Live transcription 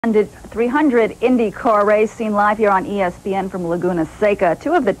300 IndyCar race seen live here on ESPN from Laguna Seca.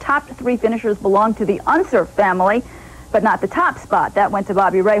 Two of the top three finishers belong to the Unser family, but not the top spot. That went to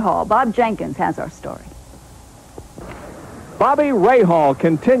Bobby Rahal. Bob Jenkins has our story. Bobby Rahal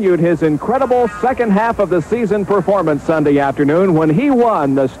continued his incredible second half of the season performance Sunday afternoon when he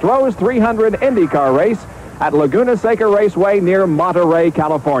won the Strohs 300 IndyCar race at Laguna Seca Raceway near Monterey,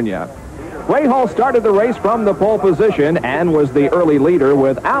 California. Rahal started the race from the pole position and was the early leader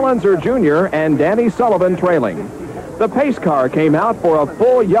with Al Unser Jr. and Danny Sullivan trailing. The pace car came out for a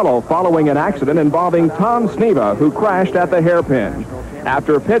full yellow following an accident involving Tom Sneva, who crashed at the hairpin.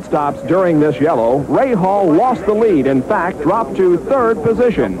 After pit stops during this yellow, Rahal lost the lead, in fact, dropped to third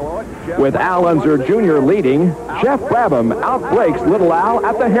position. With Al Unser Jr. leading, Jeff Brabham outbrakes Little Al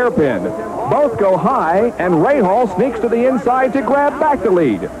at the hairpin. Both go high, and Rahal sneaks to the inside to grab back the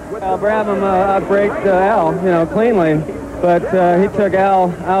lead. Well, Brabham outbraked Al, cleanly, but he took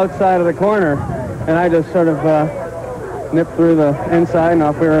Al outside of the corner, and I just sort of nipped through the inside,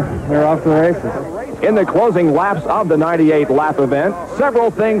 and we were off to the races. In the closing laps of the 98-lap event,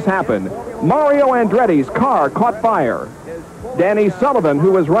 several things happened. Mario Andretti's car caught fire. Danny Sullivan,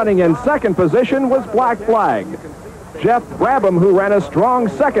 who was running in second position, was black flagged. Jeff Brabham, who ran a strong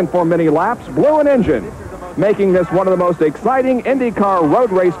second for many laps, blew an engine, making this one of the most exciting IndyCar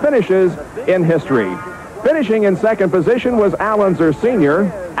road race finishes in history. Finishing in second position was Al Unser Sr.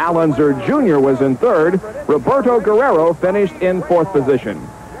 Al Unser Jr. was in third. Roberto Guerrero finished in fourth position.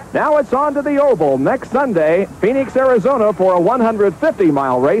 Now it's on to the Oval next Sunday, Phoenix, Arizona, for a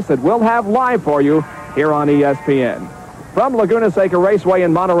 150-mile race that we'll have live for you here on ESPN. From Laguna Seca Raceway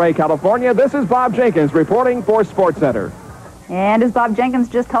in Monterey, California, this is Bob Jenkins reporting for SportsCenter. And as Bob Jenkins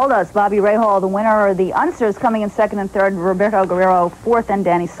just told us, Bobby Rahal, the winner, the Unsers coming in second and third, Roberto Guerrero fourth, and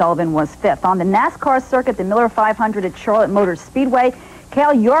Danny Sullivan was fifth. On the NASCAR circuit, the Miller 500 at Charlotte Motor Speedway,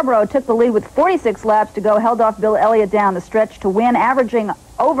 Cale Yarborough took the lead with 46 laps to go, held off Bill Elliott down the stretch to win, averaging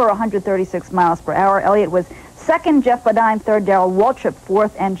over 136 miles per hour. Elliott was second, Jeff Bodine third, Darrell Waltrip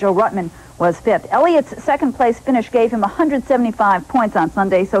fourth, and Joe Ruttman was fifth. Elliott's second-place finish gave him 175 points on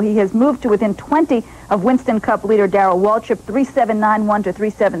Sunday, so he has moved to within 20 of Winston Cup leader Darrell Waltrip, 3.791 to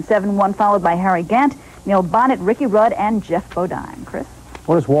 3.771, followed by Harry Gant, Neil Bonnet, Ricky Rudd, and Jeff Bodine. Chris?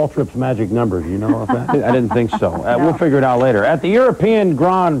 What is Waltrip's magic number? Do you know of that? I didn't think so. No. We'll figure it out later. At the European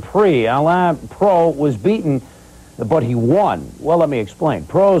Grand Prix, Alain Prost was beaten, but he won. Well, let me explain.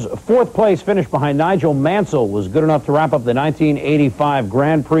 Prost's fourth-place finish behind Nigel Mansell was good enough to wrap up the 1985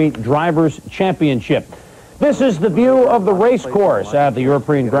 Grand Prix Drivers' Championship. This is the view of the race course at the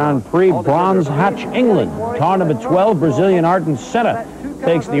European Grand Prix, Brands Hatch, England. Car number 12, Brazilian Ayrton Senna,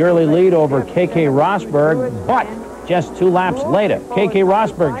 takes the early lead over K.K. Rosberg, but just 2 laps later, K.K.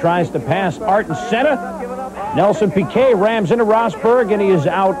 Rosberg tries to pass Ayrton Senna. Nelson Piquet rams into Rosberg, and he is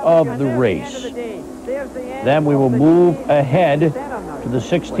out of the race. Then we will move ahead to the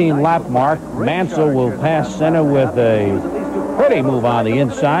 16-lap mark. Mansell will pass Senna with a pretty move on the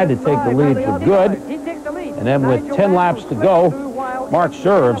inside to take the lead for good. And then with 10 laps to go, Mark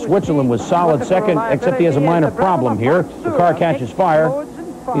Serve, Switzerland, was solid second, except he has a minor problem here. The car catches fire.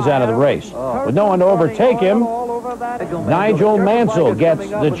 He's out of the race. With no one to overtake him, Nigel Mansell gets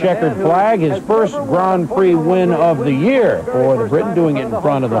the checkered flag, his first Grand Prix win of the year for the Briton, doing it in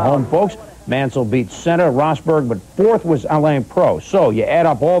front of the home folks. Mansell beats Senna, Rosberg, but fourth was Alain Prost. So you add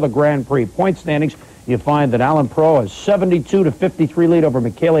up all the Grand Prix point standings, you find that Alain Prost has 72 to 53 lead over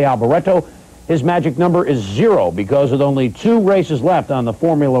Michele Alboreto. His magic number is 0 because with only 2 races left on the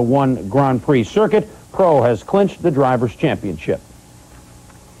Formula One Grand Prix circuit, Prost has clinched the Drivers' Championship.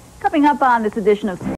 Coming up on this edition of